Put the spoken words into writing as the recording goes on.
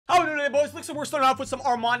Oh, no, boys. Looks like we're starting off with some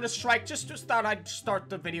Armanda Strike. Just thought I'd start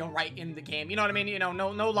the video right in the game. You know what I mean? You know,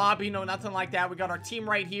 no lobby, no nothing like that. We got our team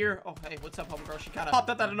right here. Oh, hey, what's up, homegirl? She kind of popped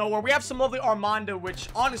up out of nowhere. We have some lovely Armanda, which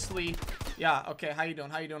honestly, yeah, okay. How you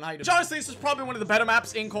doing? Honestly, this is probably one of the better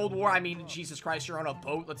maps in Cold War. I mean, Jesus Christ, you're on a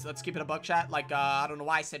boat. Let's keep it a buck, chat. Like, I don't know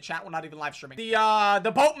why I said chat. We're not even live streaming.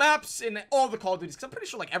 The boat maps in all the Call of Duties, because I'm pretty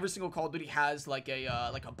sure like every single Call of Duty has like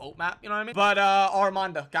a boat map. You know what I mean? But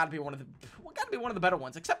Armanda gotta be one of the better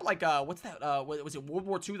ones, except like what's that, was it World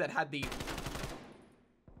War II that had the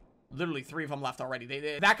literally 3 of them left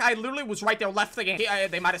already. That guy literally was right there, left the game.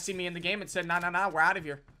 They might have seen me in the game and said nah, we're out of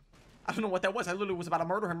here. I don't know what that was. I literally was about to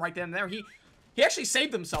murder him right then and there. He actually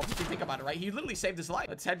saved himself, if you think about it, right? He literally saved his life.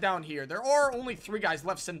 Let's head down here. There are only 3 guys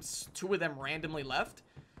left since 2 of them randomly left,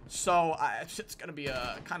 so it's gonna be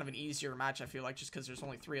a kind of an easier match, I feel like, just because there's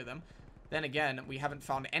only 3 of them. Then again, we haven't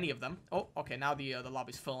found any of them. Oh, okay, now the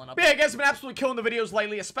lobby's filling up. But yeah, you guys have been absolutely killing the videos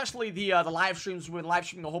lately, especially the live streams. We've been live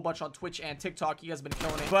streaming a whole bunch on Twitch and TikTok. You guys have been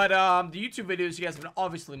killing it. But the YouTube videos, you guys have been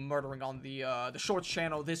obviously murdering on the Shorts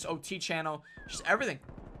channel, this OT channel, just everything.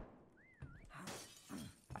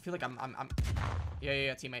 I feel like I'm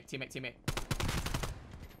yeah, teammate. Did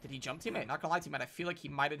he jump, teammate? Not gonna lie, teammate. I feel like he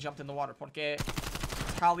might have jumped in the water. Porque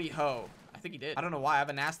Kali Ho. I think he did. I don't know why. I have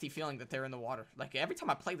a nasty feeling that they're in the water. Like, every time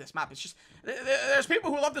I play this map, it's just... There's people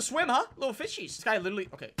who love to swim, huh? Little fishies. This guy literally...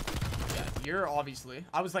 Okay. Yeah, you're obviously...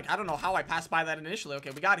 I was like, I don't know how I passed by that initially. Okay,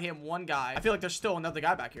 we got him, 1 guy. I feel like there's still another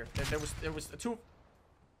guy back here. There was 2...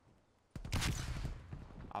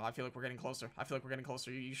 Oh, I feel like we're getting closer.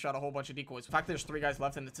 You shot a whole bunch of decoys. The fact there's 3 guys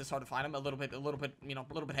left and it's just hard to find them. A little bit, you know,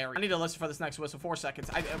 a little bit hairy. I need to listen for this next whistle. 4 seconds.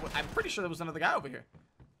 I'm pretty sure there was another guy over here.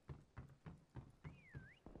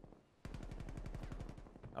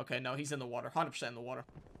 Okay, no, he's in the water. 100% in the water.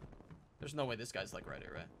 There's no way this guy's like right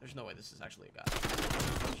here, right? There's no way this is actually a guy.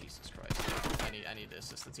 Jesus Christ. I need to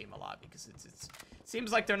assist the team a lot because it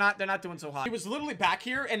seems like they're not doing so hot. He was literally back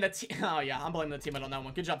here and oh yeah, I'm blaming the teammate on that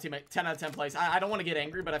one. Good job, teammate. 10 out of 10 plays. I don't want to get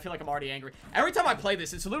angry, but I feel like I'm already angry. Every time I play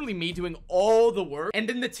this, it's literally me doing all the work and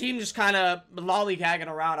then the team just kind of lollygagging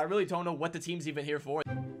around. I really don't know what the team's even here for.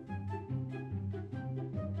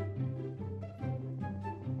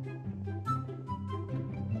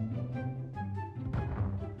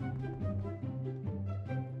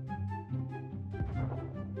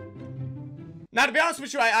 Now, to be honest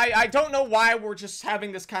with you, I don't know why we're just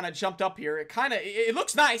having this kind of jumped up here. It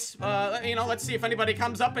looks nice. You know, let's see if anybody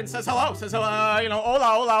comes up and says hello. You know,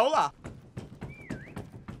 hola.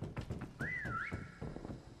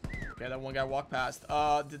 Okay, that 1 guy walked past.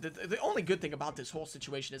 The only good thing about this whole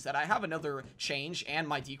situation is that I have another change and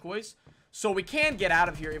my decoys. So we can get out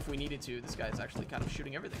of here if we needed to. This guy is actually kind of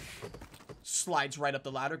shooting everything. Slides right up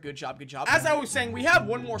the ladder. Good job. As I was saying, we have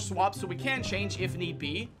 1 more swap, so we can change if need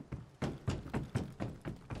be.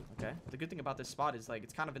 Okay, the good thing about this spot is like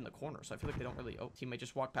it's kind of in the corner, so I feel like they don't really... Oh, teammate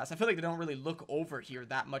just walked past. I feel like they don't really look over here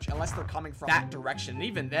that much unless they're coming from that direction. And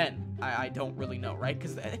even then, I don't really know, right?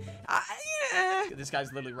 Because yeah. This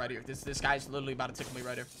guy's literally right here. This guy's literally about to tickle me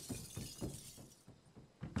right here.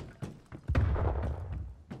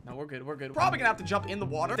 No, we're good. Probably gonna have to jump in the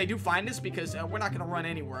water if they do find us, because we're not gonna run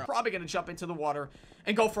anywhere. Probably gonna jump into the water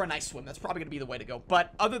and go for a nice swim. That's probably gonna be the way to go.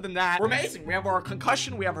 But other than that, we're amazing. We have our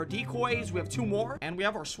concussion, we have our decoys, we have 2 more, and we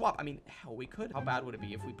have our swap. I mean, hell, we could. How bad would it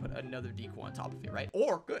be if we put another decoy on top of it, right?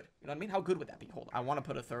 Or good. You know what I mean? How good would that be? Hold on. I want to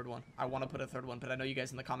put a third one. But I know you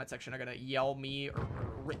guys in the comment section are gonna yell me or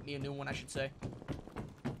rip me a new one, I should say.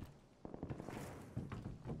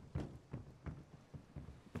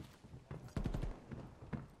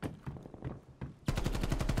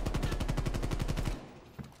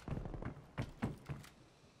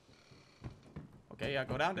 Okay, yeah,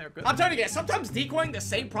 go down there. Good. I'm telling you guys, sometimes decoying the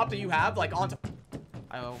same prop that you have, like, onto...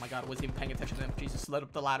 Oh my god, I wasn't even paying attention to them. Jesus, let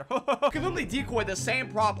up the ladder. You can literally decoy the same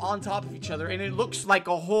prop on top of each other, and it looks like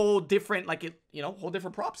a whole different, like, you know, whole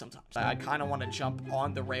different prop sometimes. I kind of want to jump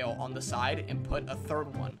on the rail on the side and put a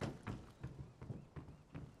 3rd one.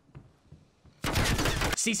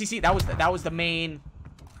 See, that was the main...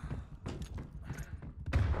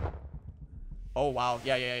 Oh wow,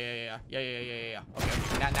 yeah.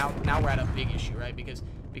 Okay, now we're at a big issue, right?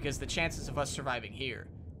 Because the chances of us surviving here.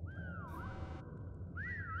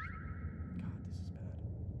 God, this is bad.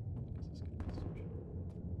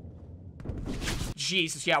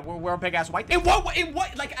 Jesus, yeah, we're a big ass white. In what?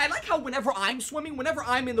 Like, I like how whenever I'm swimming, whenever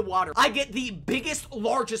I'm in the water, I get the biggest,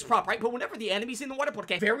 largest prop, right? But whenever the enemy's in the water,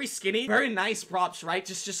 okay, very skinny, very nice props, right?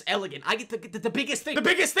 Just elegant. I get the biggest thing. The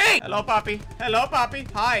biggest thing. Hello, Poppy.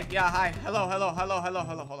 Hi. Yeah, hi. Hello.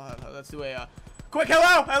 Hold on. Let's do a Quick,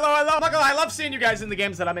 hello. I'm not gonna lie, I love seeing you guys in the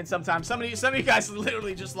games that I'm in sometimes. Some of you guys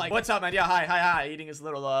literally just like, what's up, man? Yeah, hi, eating his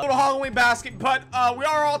little Halloween basket. But we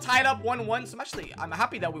are all tied up 1-1. So I'm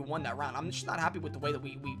happy that we won that round. I'm just not happy with the way that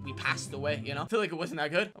we passed away, you know? I feel like it wasn't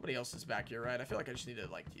that good. Nobody else is back here, right? I feel like I just need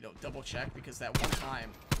to, like, you know, double check because that one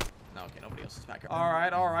time. No, okay, nobody else is back here. All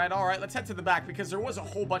right. Let's head to the back because there was a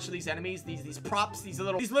whole bunch of these enemies, these props, these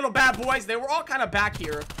little bad boys. They were all kind of back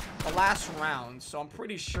here the last round, so I'm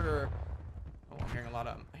pretty sure. Oh, I'm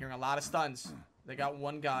hearing a lot of stuns. They got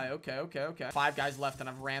one guy. Okay. 5 guys left, and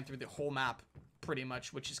I've ran through the whole map pretty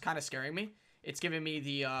much, which is kind of scaring me. It's giving me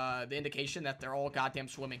the indication that they're all goddamn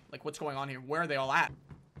swimming. Like, what's going on here? Where are they all at?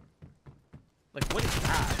 Like, what is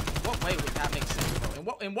that? What way would that make sense,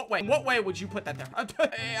 bro? In what way would you put that there?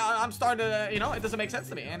 I'm starting to, you know, it doesn't make sense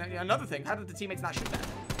to me. And another thing, how did the teammates not shoot that?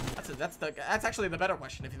 That's actually the better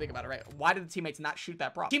question if you think about it, right? Why did the teammates not shoot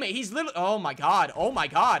that prop? Teammate, he's literally, oh my god.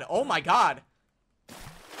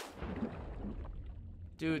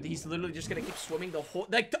 Dude, he's literally just gonna keep swimming the whole,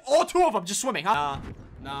 like, all 2 of them just swimming, huh?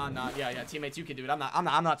 Nah. Yeah, teammates, you can do it. I'm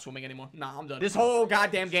not swimming anymore. Nah, I'm done. This whole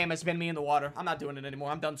goddamn game has been me in the water. I'm not doing it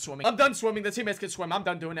anymore. I'm done swimming. The teammates can swim. I'm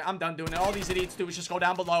done doing it. All these idiots do is just go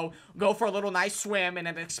down below, go for a little nice swim, and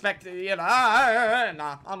then expect, you know,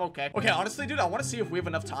 nah, I'm okay. Okay, honestly, dude, I want to see if we have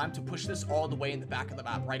enough time to push this all the way in the back of the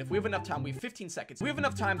map, right? If we have enough time, we have 15 seconds. We have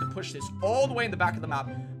enough time to push this all the way in the back of the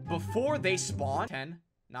map before they spawn. 10,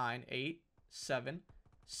 9, 8, 7,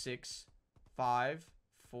 6, 5,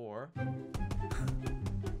 4.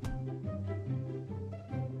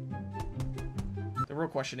 The real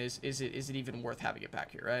question is it even worth having it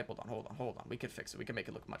back here, right? Hold on. We could fix it. We can make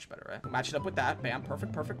it look much better, right? We'll match it up with that. Bam.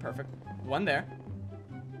 Perfect. One there.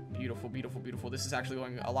 Beautiful. This is actually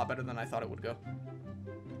going a lot better than I thought it would go.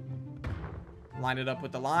 Line it up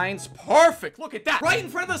with the lines. Perfect. Look at that. Right in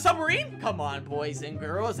front of the submarine. Come on, boys and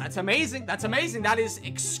girls. That's amazing. That is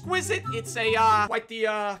exquisite. It's a, quite the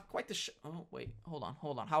oh, wait. Hold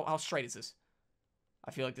on. How straight is this?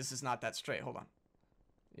 I feel like this is not that straight. Hold on.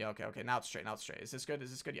 Yeah, okay. Now it's straight. Is this good?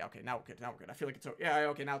 Yeah, okay. Now we're good. I feel like it's, yeah,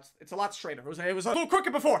 okay. Now it's a lot straighter. It was a little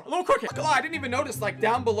crooked before. I didn't even notice, like,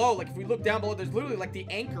 down below. Like, if we look down below, there's literally, like, the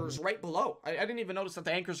anchors right below. I didn't even notice that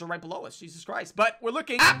the anchors are right below us. Jesus Christ. But we're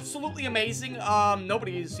looking absolutely amazing.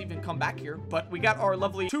 Nobody has even come back here. But we got our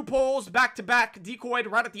lovely 2 poles back-to-back decoyed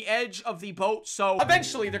right at the edge of the boat. So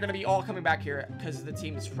eventually they're gonna be all coming back here because the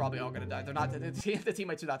team is probably all gonna die. They're not. The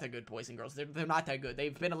teammates are not that good, boys and girls. They're not that good.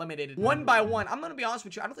 They've been eliminated 1 by 1. I'm gonna be honest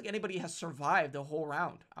with you. I don't think anybody has survived the whole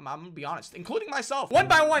round. I'm gonna be honest, including myself. 1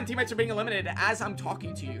 by 1, teammates are being eliminated as I'm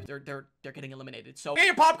talking to you. They're getting eliminated. So get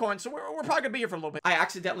your popcorn. So we're probably gonna be here for a little bit. I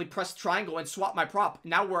accidentally pressed triangle and swapped my prop.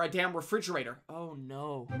 Now we're a damn refrigerator. Oh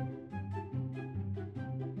no.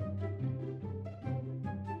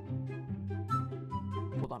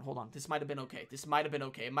 Hold on. This might have been okay.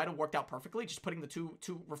 It might have worked out perfectly. Just putting the two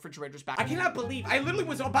refrigerators back. I cannot believe I literally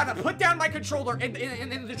was about to put down my controller and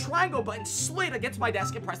the triangle button slid against my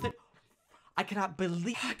desk and pressed it. I cannot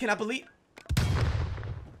believe.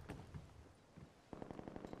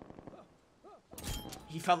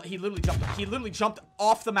 He literally jumped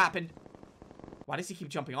off the map. And why does he keep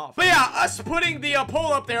jumping off? But yeah, us putting the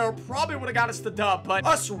pole up there probably would have got us the dub, but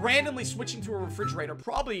us randomly switching to a refrigerator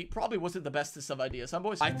probably wasn't the bestest of ideas, huh,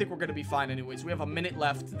 boys? I think we're gonna be fine anyways. We have a minute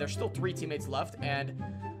left. There's still 3 teammates left, and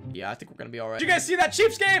yeah, I think we're gonna be all right. Did you guys see that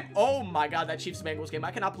Chiefs game? Oh my god, that Chiefs-Bengals game.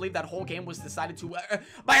 I cannot believe that whole game was decided to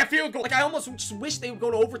by a field goal. Like, I almost just wish they would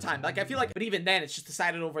go to overtime. Like, I feel like, but even then, it's just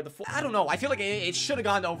decided over the full. I don't know. I feel like it should have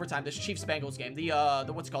gone to overtime. This Chiefs-Bengals game. The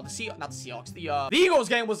what's it called? Not the Seahawks. The Eagles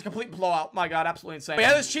game was a complete blowout. My god, absolutely insane. But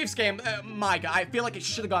yeah, this Chiefs game, my god, I feel like it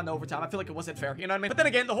should have gone to overtime. I feel like it wasn't fair. You know what I mean? But then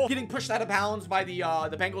again, the whole getting pushed out of bounds by the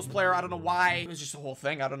Bengals player, I don't know why. It was just a whole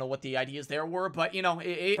thing. I don't know what the ideas there were, but you know,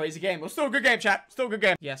 crazy game. It was still a good game, chat. Still a good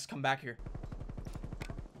game. Yes, come back here.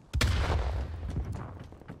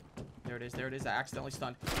 There it is. I accidentally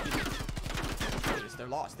stunned. There it is. They're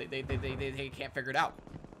lost. They can't figure it out.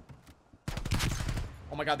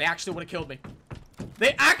 Oh my god, they actually would have killed me.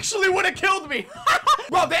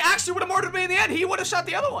 Bro, they actually would have murdered me in the end. He would have shot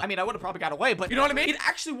the other one. I mean, I would have probably got away, but you know what I mean? It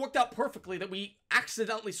actually worked out perfectly that we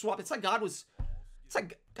accidentally swapped. It's like God was, it's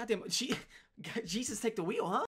like, goddamn, Jesus take the wheel, huh?